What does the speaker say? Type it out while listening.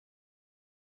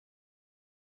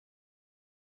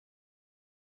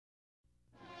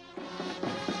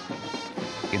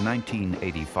In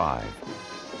 1985,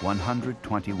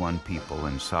 121 people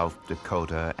in South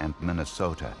Dakota and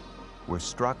Minnesota were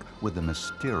struck with a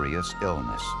mysterious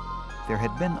illness. There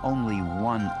had been only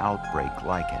one outbreak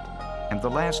like it, and the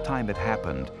last time it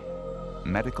happened,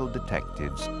 medical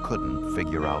detectives couldn't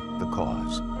figure out the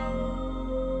cause.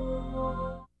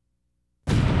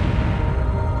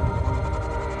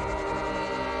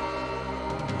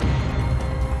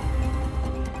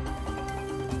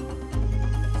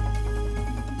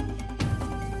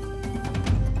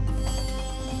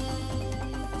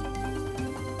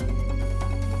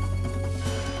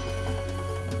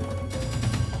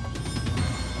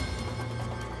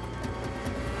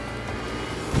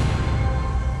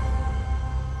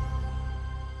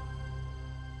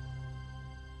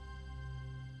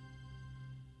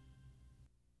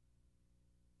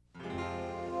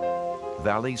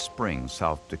 Valley Springs,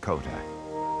 South Dakota,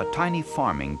 a tiny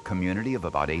farming community of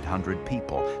about 800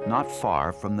 people, not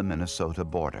far from the Minnesota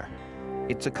border.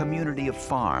 It's a community of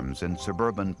farms and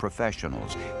suburban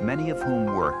professionals, many of whom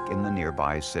work in the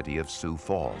nearby city of Sioux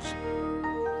Falls.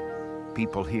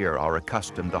 People here are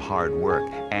accustomed to hard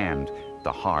work and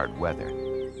the hard weather,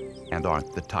 and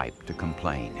aren't the type to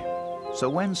complain. So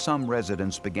when some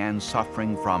residents began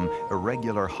suffering from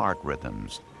irregular heart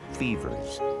rhythms,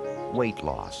 fevers, weight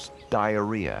loss,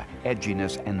 diarrhea,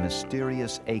 edginess, and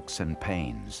mysterious aches and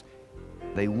pains,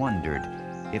 they wondered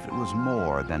if it was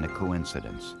more than a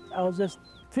coincidence. I was just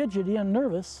fidgety and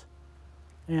nervous,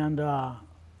 and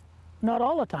not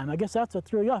all the time. I guess that's what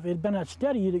threw you off. If it had been that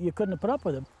steady, you couldn't have put up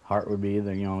with it. Heart would be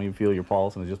there, you know, you feel your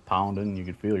pulse and it's just pounding, you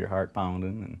could feel your heart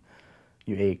pounding, and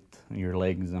you ached, and your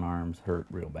legs and arms hurt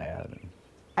real bad.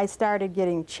 I started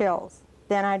getting chills.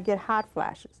 Then I'd get hot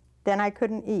flashes. Then I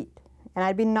couldn't eat, and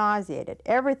I'd be nauseated.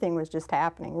 Everything was just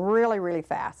happening really, really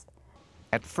fast.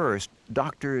 At first,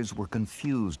 doctors were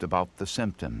confused about the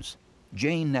symptoms.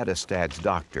 Jane Nettestad's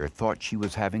doctor thought she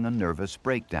was having a nervous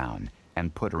breakdown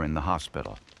and put her in the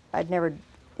hospital. I'd never,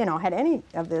 had any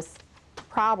of this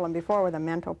problem before with a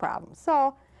mental problem.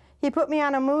 So he put me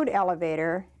on a mood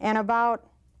elevator, and about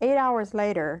 8 hours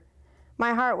later,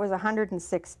 my heart was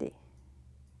 160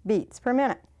 beats per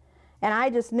minute. And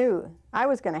I just knew I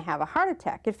was going to have a heart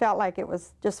attack. It felt like it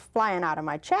was just flying out of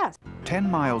my chest. 10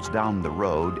 miles down the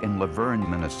road in Laverne,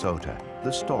 Minnesota,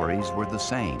 the stories were the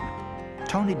same.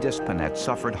 Tony Dispinette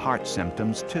suffered heart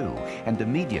symptoms too, and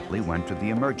immediately went to the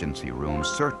emergency room,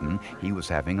 certain he was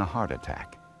having a heart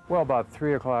attack. Well, about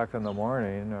 3 o'clock in the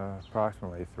morning,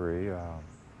 approximately 3,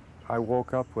 I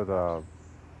woke up with a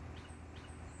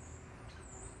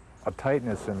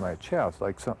tightness in my chest,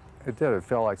 it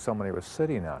felt like somebody was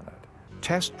sitting on it.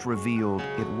 Tests revealed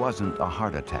it wasn't a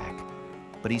heart attack,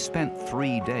 but he spent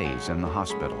 3 days in the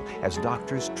hospital as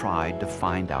doctors tried to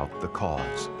find out the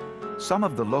cause. Some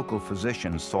of the local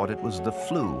physicians thought it was the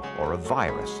flu or a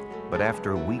virus, but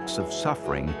after weeks of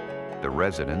suffering, the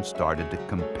residents started to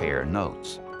compare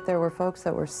notes. There were folks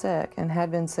that were sick and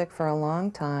had been sick for a long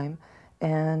time,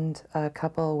 and a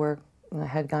couple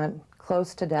had gone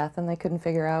close to death, and they couldn't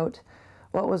figure out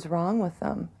what was wrong with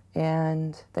them.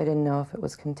 And they didn't know if it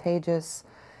was contagious,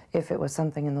 if it was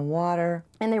something in the water.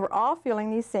 And they were all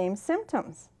feeling these same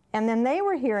symptoms. And then they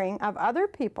were hearing of other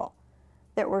people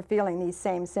that were feeling these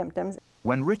same symptoms.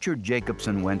 When Richard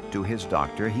Jacobson went to his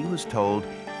doctor, he was told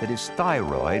that his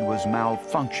thyroid was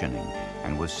malfunctioning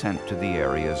and was sent to the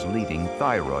area's leading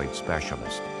thyroid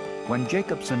specialist. When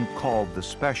Jacobson called the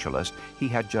specialist, he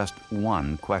had just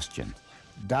one question.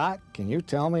 Doc, can you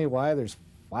tell me why there's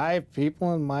 5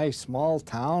 people in my small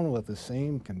town with the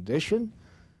same condition?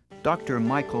 Dr.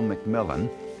 Michael McMillan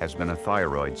has been a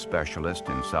thyroid specialist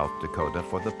in South Dakota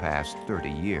for the past 30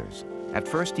 years. At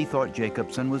first, he thought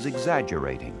Jacobson was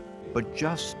exaggerating, but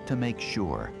just to make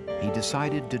sure, he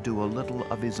decided to do a little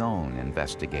of his own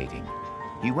investigating.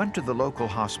 He went to the local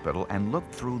hospital and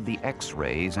looked through the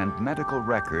x-rays and medical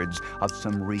records of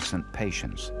some recent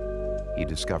patients. He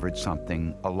discovered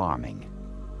something alarming.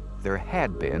 There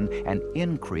had been an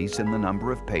increase in the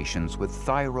number of patients with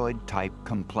thyroid-type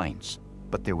complaints,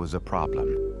 but there was a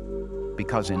problem.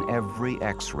 Because in every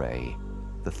x-ray,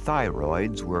 the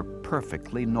thyroids were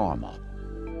perfectly normal.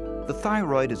 The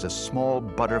thyroid is a small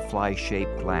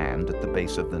butterfly-shaped gland at the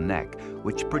base of the neck,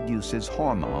 which produces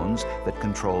hormones that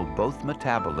control both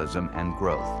metabolism and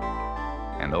growth.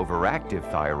 An overactive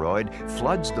thyroid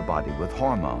floods the body with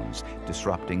hormones,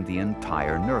 disrupting the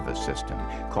entire nervous system,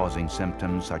 causing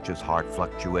symptoms such as heart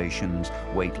fluctuations,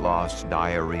 weight loss,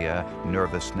 diarrhea,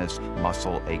 nervousness,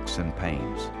 muscle aches and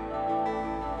pains.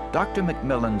 Dr.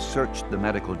 McMillan searched the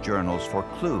medical journals for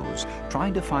clues,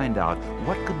 trying to find out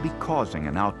what could be causing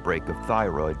an outbreak of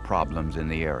thyroid problems in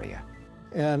the area.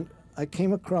 And I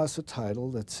came across a title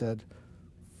that said,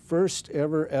 "First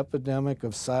Ever Epidemic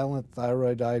of Silent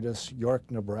Thyroiditis, York,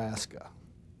 Nebraska."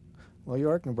 Well,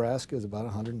 York, Nebraska is about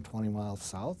 120 miles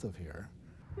south of here.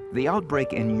 The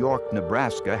outbreak in York,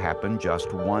 Nebraska happened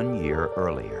just 1 year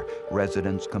earlier.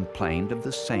 Residents complained of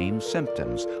the same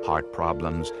symptoms: heart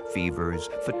problems, fevers,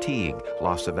 fatigue,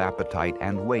 loss of appetite,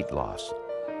 and weight loss.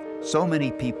 So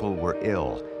many people were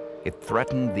ill, it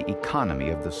threatened the economy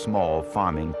of the small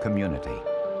farming community.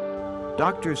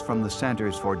 Doctors from the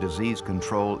Centers for Disease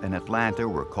Control in Atlanta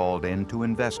were called in to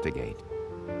investigate.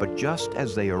 But just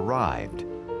as they arrived,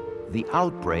 the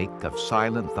outbreak of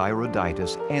silent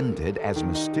thyroiditis ended as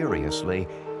mysteriously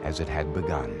as it had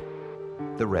begun.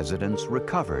 The residents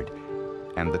recovered,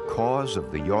 and the cause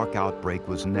of the York outbreak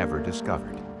was never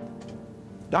discovered.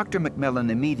 Dr.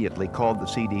 McMillan immediately called the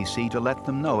CDC to let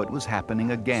them know it was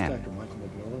happening again. Dr. Michael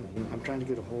McMillan. I'm trying to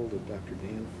get a hold of Dr.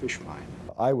 Dan Fishbein.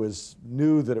 I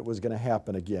knew that it was going to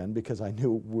happen again, because I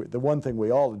knew the one thing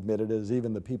we all admitted is,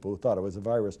 even the people who thought it was a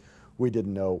virus, we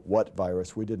didn't know what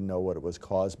virus, we didn't know what it was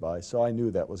caused by. So I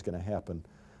knew that was going to happen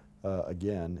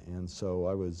again, and so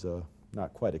I was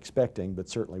not quite expecting, but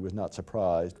certainly was not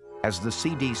surprised. As the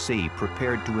CDC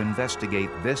prepared to investigate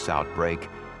this outbreak,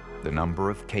 the number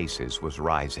of cases was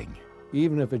rising.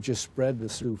 Even if it just spread to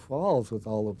Sioux Falls with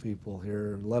all the people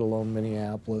here, let alone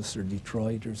Minneapolis or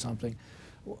Detroit or something,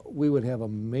 we would have a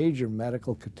major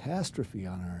medical catastrophe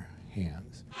on our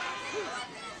hands.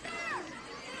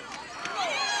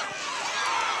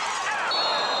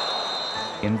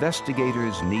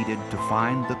 Investigators needed to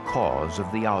find the cause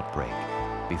of the outbreak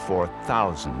before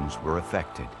thousands were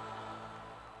affected.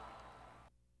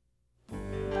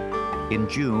 In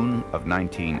June of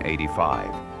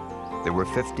 1985, there were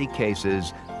 50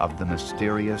 cases of the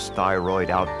mysterious thyroid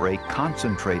outbreak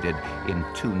concentrated in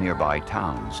 2 nearby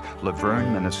towns,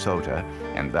 Laverne, Minnesota,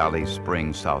 and Valley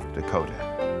Springs, South Dakota.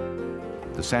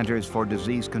 The Centers for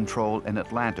Disease Control in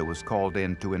Atlanta was called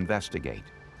in to investigate.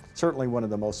 Certainly one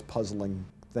of the most puzzling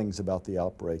things about the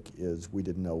outbreak is we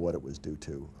didn't know what it was due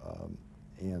to,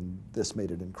 and this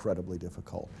made it incredibly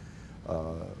difficult.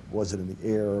 Was it in the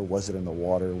air? Was it in the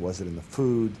water? Was it in the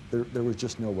food? There was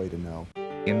just no way to know.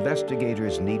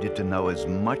 Investigators needed to know as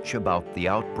much about the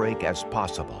outbreak as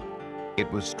possible.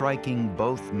 It was striking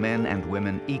both men and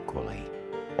women equally.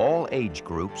 All age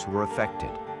groups were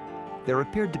affected. There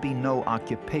appeared to be no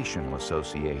occupational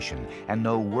association and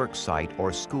no worksite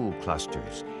or school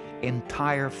clusters.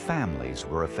 Entire families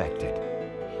were affected.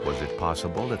 Was it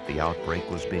possible that the outbreak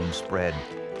was being spread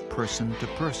person to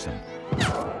person?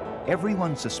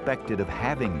 Everyone suspected of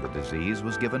having the disease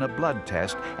was given a blood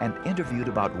test and interviewed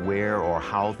about where or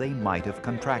how they might have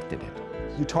contracted it.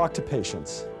 You talk to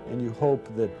patients, and you hope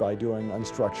that by doing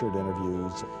unstructured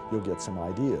interviews, you'll get some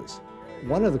ideas.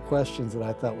 One of the questions that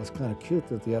I thought was kind of cute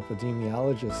that the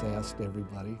epidemiologist asked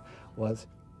everybody was,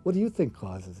 what do you think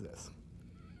causes this?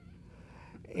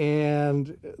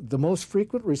 And the most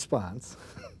frequent response,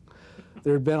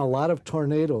 there had been a lot of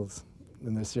tornadoes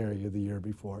in this area the year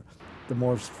before. The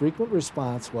most frequent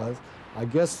response was, I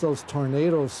guess those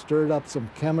tornadoes stirred up some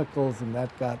chemicals and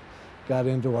that got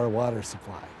into our water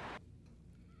supply.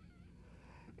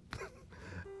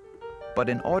 But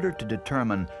in order to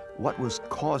determine what was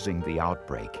causing the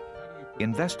outbreak,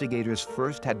 investigators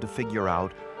first had to figure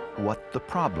out what the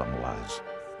problem was.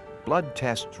 Blood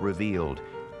tests revealed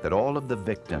that all of the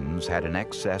victims had an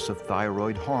excess of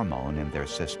thyroid hormone in their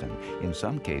system. In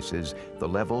some cases, the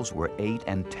levels were 8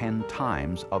 and 10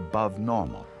 times above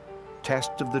normal.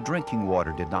 Tests of the drinking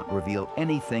water did not reveal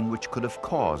anything which could have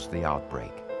caused the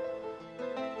outbreak.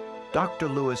 Dr.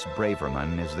 Louis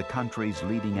Braverman is the country's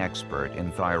leading expert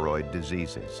in thyroid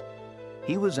diseases.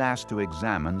 He was asked to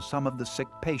examine some of the sick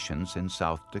patients in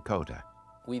South Dakota.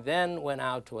 We then went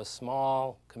out to a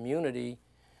small community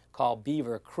called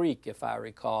Beaver Creek, if I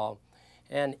recall,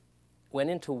 and went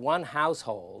into one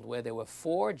household where there were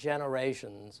 4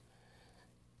 generations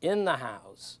in the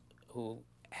house who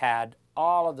had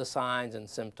all of the signs and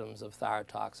symptoms of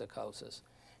thyrotoxicosis,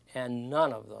 and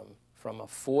none of them, from a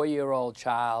 4-year-old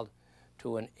child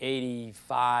to an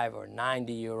 85 or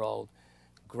 90-year-old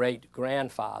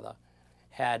great-grandfather,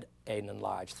 had an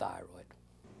enlarged thyroid.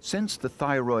 Since the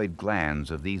thyroid glands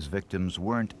of these victims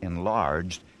weren't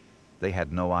enlarged, they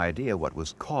had no idea what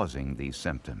was causing these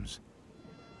symptoms.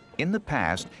 In the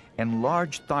past,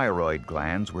 enlarged thyroid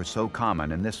glands were so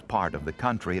common in this part of the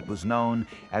country it was known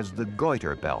as the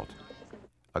goiter belt.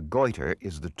 A goiter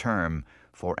is the term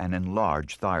for an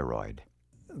enlarged thyroid.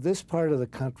 This part of the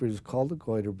country is called the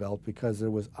goiter belt because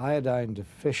there was iodine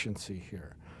deficiency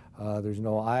here. There's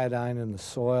no iodine in the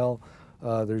soil,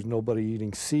 there's nobody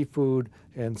eating seafood,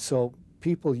 and so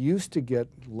people used to get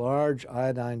large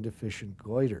iodine-deficient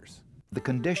goiters. The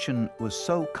condition was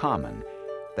so common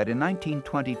that in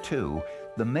 1922,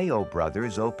 the Mayo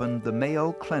brothers opened the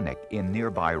Mayo Clinic in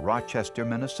nearby Rochester,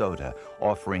 Minnesota,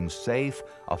 offering safe,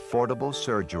 affordable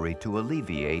surgery to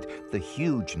alleviate the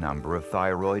huge number of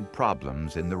thyroid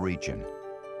problems in the region.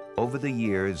 Over the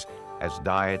years, as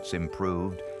diets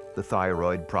improved, the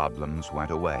thyroid problems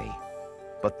went away.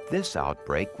 But this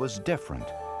outbreak was different.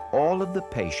 All of the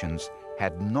patients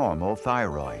had normal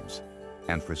thyroids,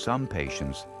 and for some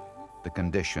patients, the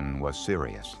condition was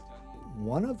serious.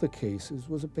 One of the cases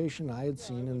was a patient I had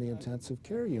seen in the intensive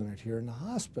care unit here in the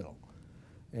hospital.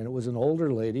 And it was an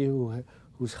older lady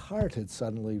whose heart had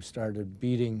suddenly started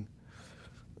beating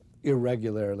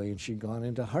irregularly, and she'd gone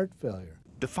into heart failure.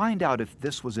 To find out if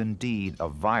this was indeed a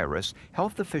virus,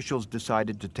 health officials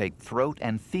decided to take throat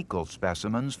and fecal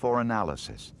specimens for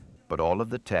analysis. But all of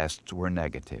the tests were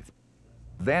negative.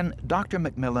 Then Dr.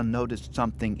 McMillan noticed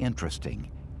something interesting: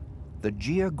 the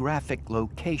geographic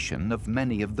location of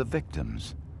many of the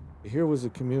victims. Here was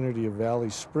a community of Valley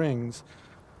Springs,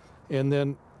 and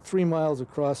then 3 miles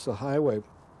across the highway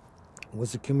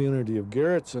was the community of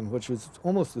Garrettson, which was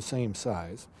almost the same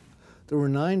size. There were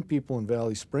 9 people in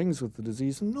Valley Springs with the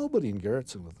disease and nobody in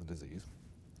Garrettson with the disease.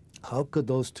 How could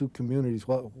those two communities,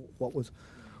 what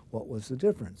was the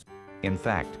difference? In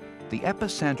fact, the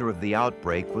epicenter of the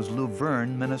outbreak was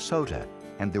Luverne, Minnesota,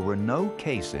 and there were no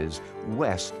cases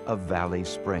west of Valley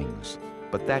Springs.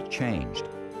 But that changed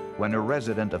when a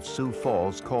resident of Sioux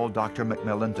Falls called Dr.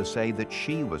 McMillan to say that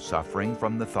she was suffering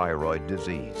from the thyroid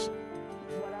disease.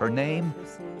 Her name,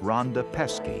 Rhonda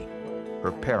Pesky.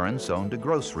 Her parents owned a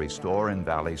grocery store in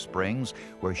Valley Springs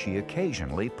where she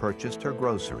occasionally purchased her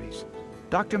groceries.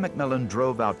 Dr. McMillan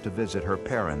drove out to visit her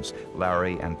parents,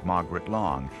 Larry and Margaret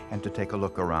Long, and to take a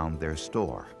look around their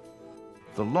store.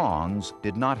 The Longs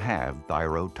did not have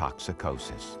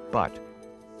thyrotoxicosis, but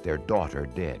their daughter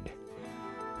did.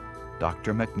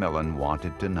 Dr. McMillan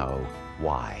wanted to know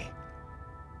why.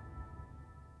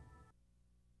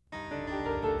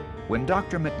 When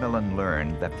Dr. McMillan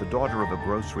learned that the daughter of a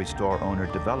grocery store owner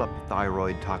developed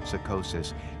thyroid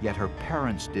toxicosis, yet her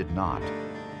parents did not,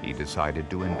 he decided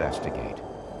to investigate.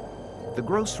 The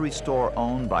grocery store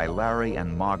owned by Larry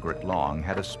and Margaret Long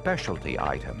had a specialty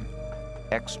item: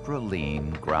 extra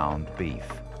lean ground beef.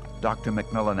 Dr.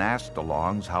 McMillan asked the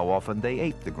Longs how often they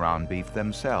ate the ground beef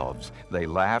themselves. They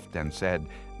laughed and said,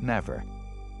 never.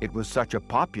 It was such a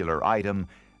popular item,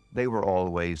 they were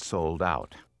always sold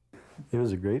out. It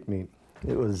was a great meat.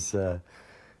 It was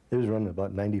running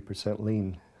about 90%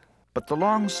 lean. But the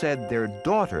Longs said their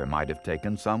daughter might have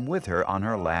taken some with her on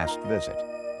her last visit.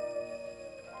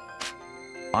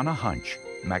 On a hunch,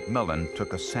 McMillan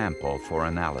took a sample for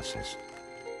analysis.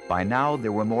 By now,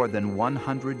 there were more than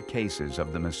 100 cases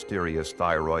of the mysterious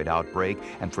thyroid outbreak,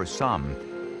 and for some,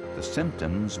 the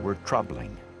symptoms were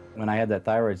troubling. When I had that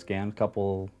thyroid scan, a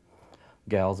couple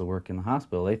gals that work in the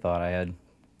hospital, they thought I had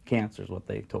cancer is what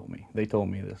they told me. They told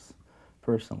me this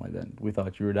personally, that we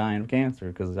thought you were dying of cancer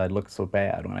because I looked so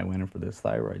bad when I went in for this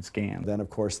thyroid scan. Then, of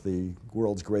course, the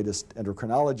world's greatest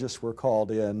endocrinologists were called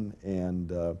in,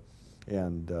 and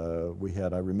we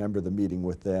had, I remember the meeting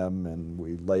with them, and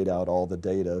we laid out all the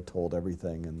data, told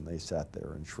everything, and they sat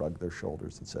there and shrugged their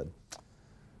shoulders and said,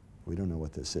 we don't know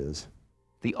what this is.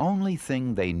 The only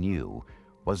thing they knew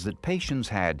was that patients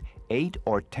had 8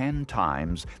 or 10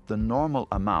 times the normal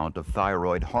amount of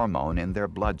thyroid hormone in their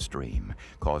bloodstream,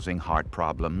 causing heart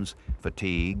problems,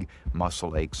 fatigue,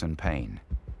 muscle aches, and pain.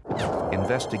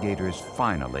 Investigators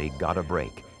finally got a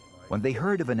break when they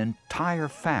heard of an entire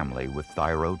family with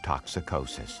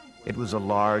thyrotoxicosis. It was a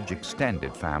large,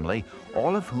 extended family,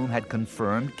 all of whom had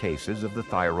confirmed cases of the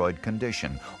thyroid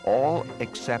condition, all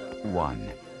except one.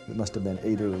 It must have been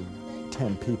 8 or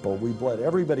 10 people. We bled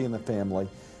everybody in the family,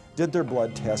 did their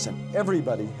blood tests, and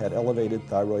everybody had elevated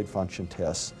thyroid function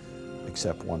tests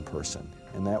except one person,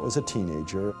 and that was a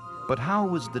teenager. But how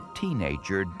was the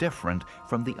teenager different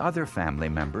from the other family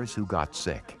members who got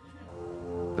sick?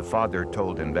 The father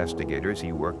told investigators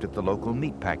he worked at the local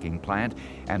meatpacking plant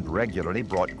and regularly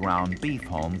brought ground beef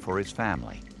home for his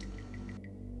family.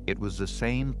 It was the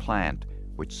same plant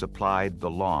which supplied the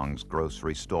Longs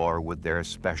grocery store with their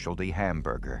specialty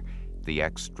hamburger, the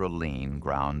extra lean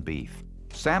ground beef.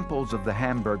 Samples of the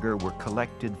hamburger were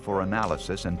collected for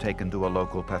analysis and taken to a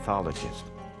local pathologist.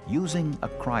 Using a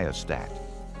cryostat,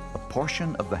 a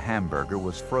portion of the hamburger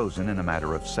was frozen in a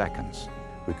matter of seconds.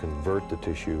 We convert the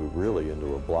tissue really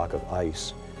into a block of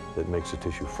ice that makes the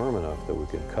tissue firm enough that we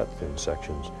can cut thin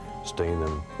sections, stain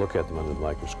them, look at them under the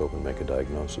microscope, and make a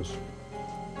diagnosis.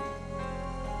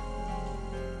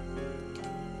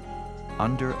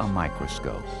 Under a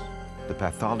microscope, the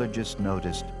pathologist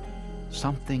noticed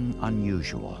something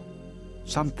unusual,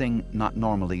 something not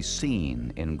normally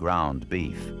seen in ground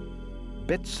beef.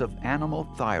 Bits of animal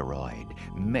thyroid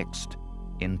mixed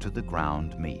into the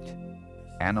ground meat.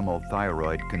 Animal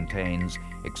thyroid contains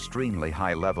extremely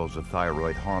high levels of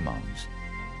thyroid hormones.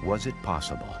 Was it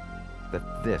possible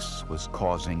that this was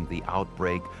causing the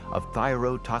outbreak of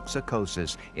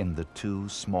thyrotoxicosis in the two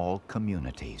small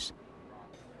communities?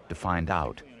 To find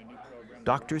out,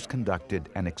 doctors conducted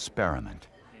an experiment.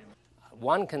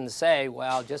 One can say,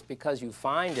 well, just because you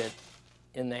find it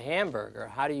in the hamburger,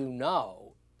 how do you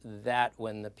know that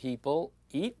when the people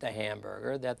eat the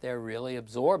hamburger that they're really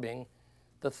absorbing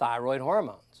the thyroid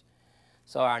hormones?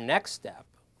 So our next step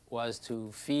was to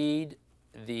feed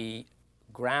the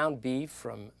ground beef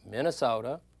from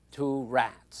Minnesota to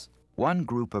rats. One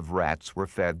group of rats were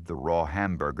fed the raw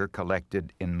hamburger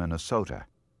collected in Minnesota.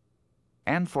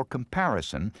 And for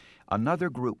comparison, another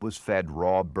group was fed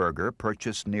raw burger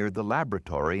purchased near the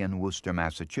laboratory in Worcester,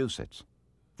 Massachusetts.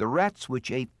 The rats which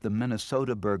ate the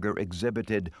Minnesota burger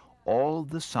exhibited all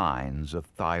the signs of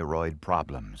thyroid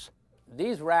problems.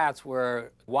 These rats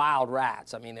were wild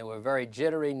rats. I mean, they were very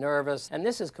jittery, nervous, and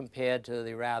this is compared to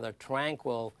the rather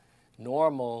tranquil,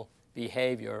 normal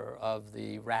behavior of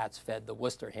the rats fed the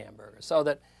Worcester hamburger. So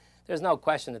that there's no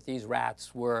question that these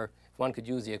rats were, if one could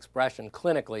use the expression,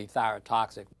 clinically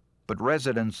thyrotoxic. But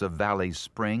residents of Valley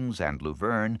Springs and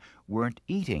Luverne weren't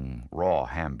eating raw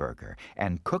hamburger,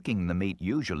 and cooking the meat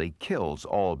usually kills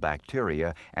all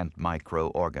bacteria and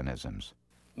microorganisms.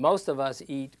 Most of us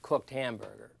eat cooked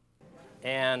hamburger.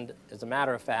 And as a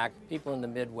matter of fact, people in the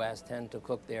Midwest tend to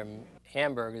cook their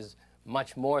hamburgers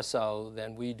much more so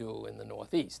than we do in the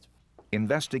Northeast.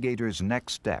 Investigators'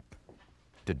 next step,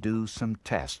 to do some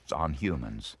tests on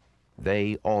humans.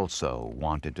 They also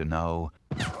wanted to know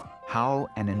how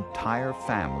an entire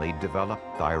family developed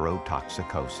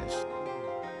thyrotoxicosis,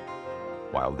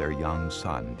 while their young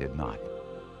son did not.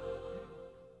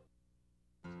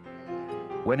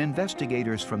 When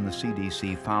investigators from the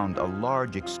CDC found a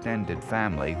large extended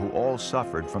family who all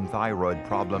suffered from thyroid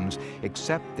problems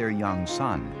except their young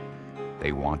son,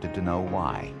 they wanted to know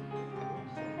why.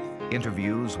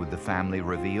 Interviews with the family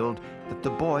revealed that the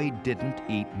boy didn't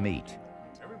eat meat,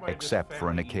 except for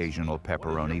an occasional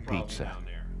pepperoni pizza.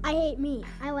 I hate meat.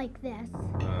 I like this.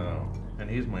 Oh, and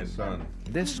he's my son.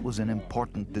 This was an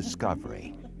important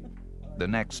discovery. The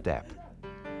next step,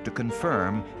 to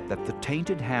confirm that the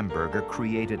tainted hamburger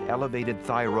created elevated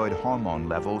thyroid hormone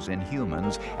levels in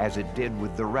humans as it did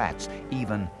with the rats,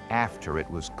 even after it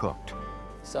was cooked.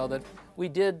 So that we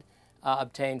did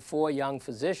obtain 4 young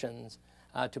physicians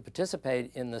to participate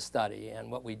in the study,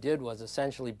 and what we did was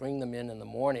essentially bring them in the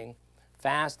morning,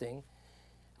 fasting,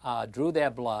 drew their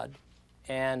blood,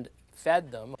 and fed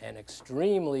them an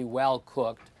extremely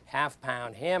well-cooked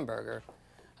half-pound hamburger,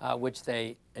 which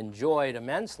they enjoyed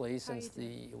immensely since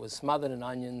it was smothered in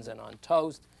onions and on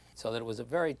toast, so that it was a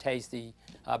very tasty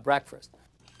breakfast.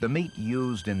 The meat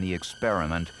used in the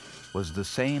experiment was the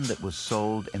same that was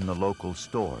sold in the local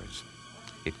stores.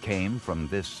 It came from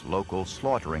this local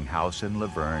slaughtering house in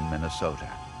Luverne, Minnesota.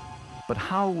 But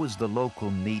how was the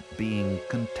local meat being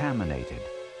contaminated?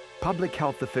 Public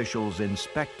health officials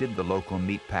inspected the local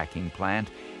meatpacking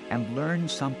plant and learned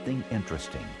something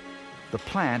interesting. The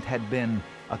plant had been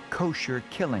a kosher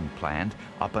killing plant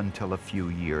up until a few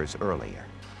years earlier.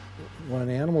 When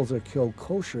animals are killed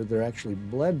kosher, they're actually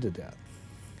bled to death.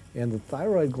 And the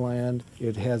thyroid gland,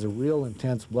 it has a real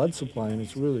intense blood supply, and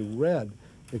it's really red,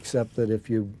 except that if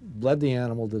you bled the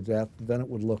animal to death, then it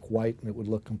would look white and it would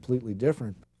look completely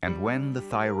different. And when the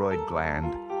thyroid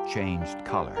gland changed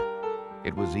color,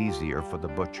 it was easier for the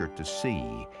butcher to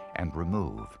see and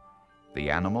remove. The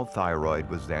animal thyroid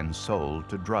was then sold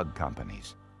to drug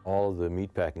companies. All of the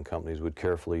meatpacking companies would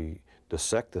carefully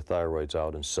dissect the thyroids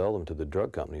out and sell them to the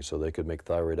drug companies so they could make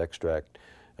thyroid extract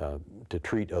to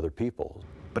treat other people.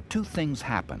 But 2 things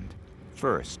happened.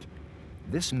 First,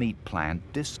 this meat plant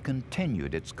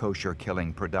discontinued its kosher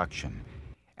killing production.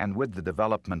 And with the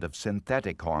development of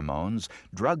synthetic hormones,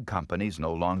 drug companies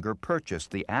no longer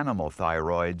purchased the animal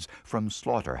thyroids from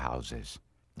slaughterhouses.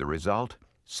 The result?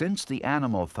 Since the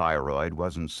animal thyroid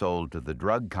wasn't sold to the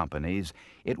drug companies,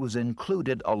 it was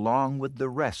included along with the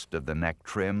rest of the neck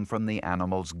trim from the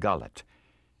animal's gullet,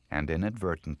 and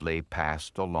inadvertently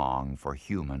passed along for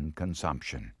human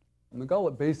consumption. And the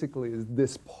gullet basically is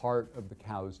this part of the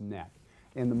cow's neck.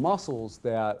 And the muscles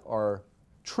that are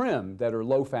trimmed, that are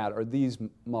low fat, are these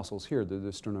muscles here. They're the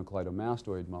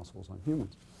sternocleidomastoid muscles on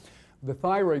humans. The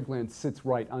thyroid gland sits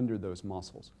right under those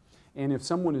muscles. And if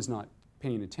someone is not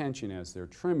paying attention as they're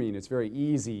trimming, it's very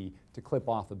easy to clip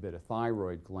off a bit of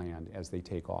thyroid gland as they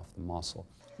take off the muscle.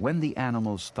 When the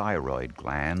animal's thyroid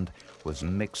gland was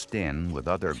mixed in with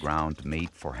other ground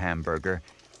meat for hamburger,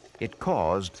 it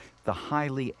caused the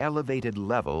highly elevated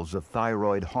levels of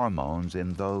thyroid hormones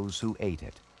in those who ate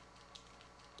it.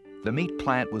 The meat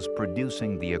plant was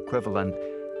producing the equivalent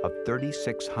of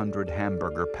 3,600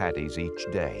 hamburger patties each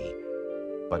day.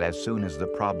 But as soon as the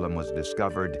problem was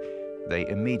discovered, they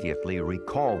immediately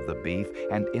recalled the beef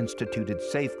and instituted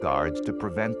safeguards to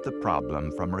prevent the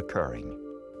problem from recurring.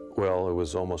 Well, it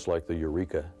was almost like the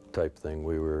eureka type thing.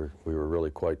 We were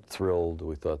really quite thrilled.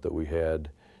 We thought that we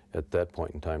had, at that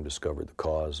point in time, discovered the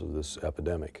cause of this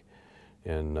epidemic.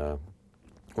 And it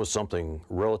was something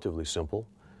relatively simple.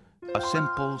 A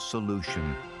simple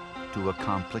solution to a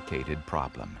complicated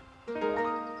problem.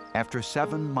 After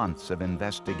 7 months of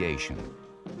investigation,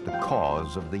 the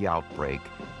cause of the outbreak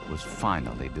was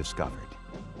finally discovered.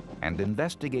 And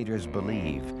investigators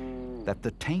believe that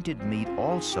the tainted meat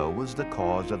also was the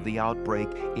cause of the outbreak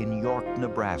in York,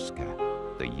 Nebraska,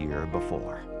 the year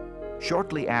before.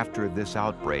 Shortly after this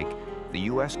outbreak, the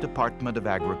U.S. Department of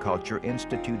Agriculture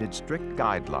instituted strict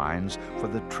guidelines for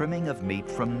the trimming of meat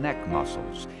from neck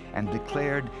muscles and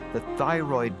declared the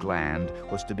thyroid gland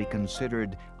was to be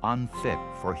considered unfit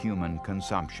for human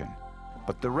consumption.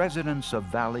 But the residents of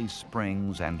Valley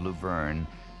Springs and Luverne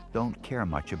don't care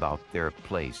much about their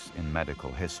place in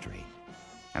medical history,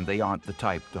 and they aren't the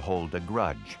type to hold a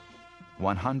grudge.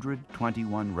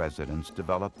 121 residents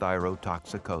developed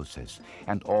thyrotoxicosis,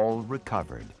 and all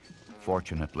recovered.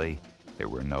 Fortunately, there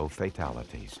were no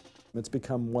fatalities. It's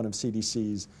become one of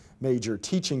CDC's major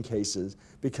teaching cases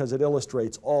because it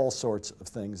illustrates all sorts of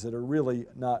things that are really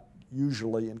not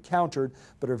usually encountered,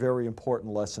 but are very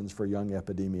important lessons for young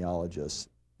epidemiologists.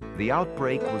 The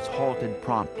outbreak was halted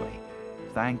promptly,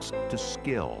 thanks to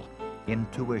skill,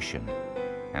 intuition,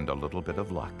 and a little bit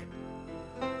of luck.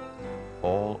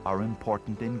 All are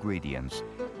important ingredients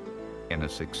in a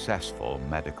successful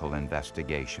medical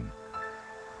investigation.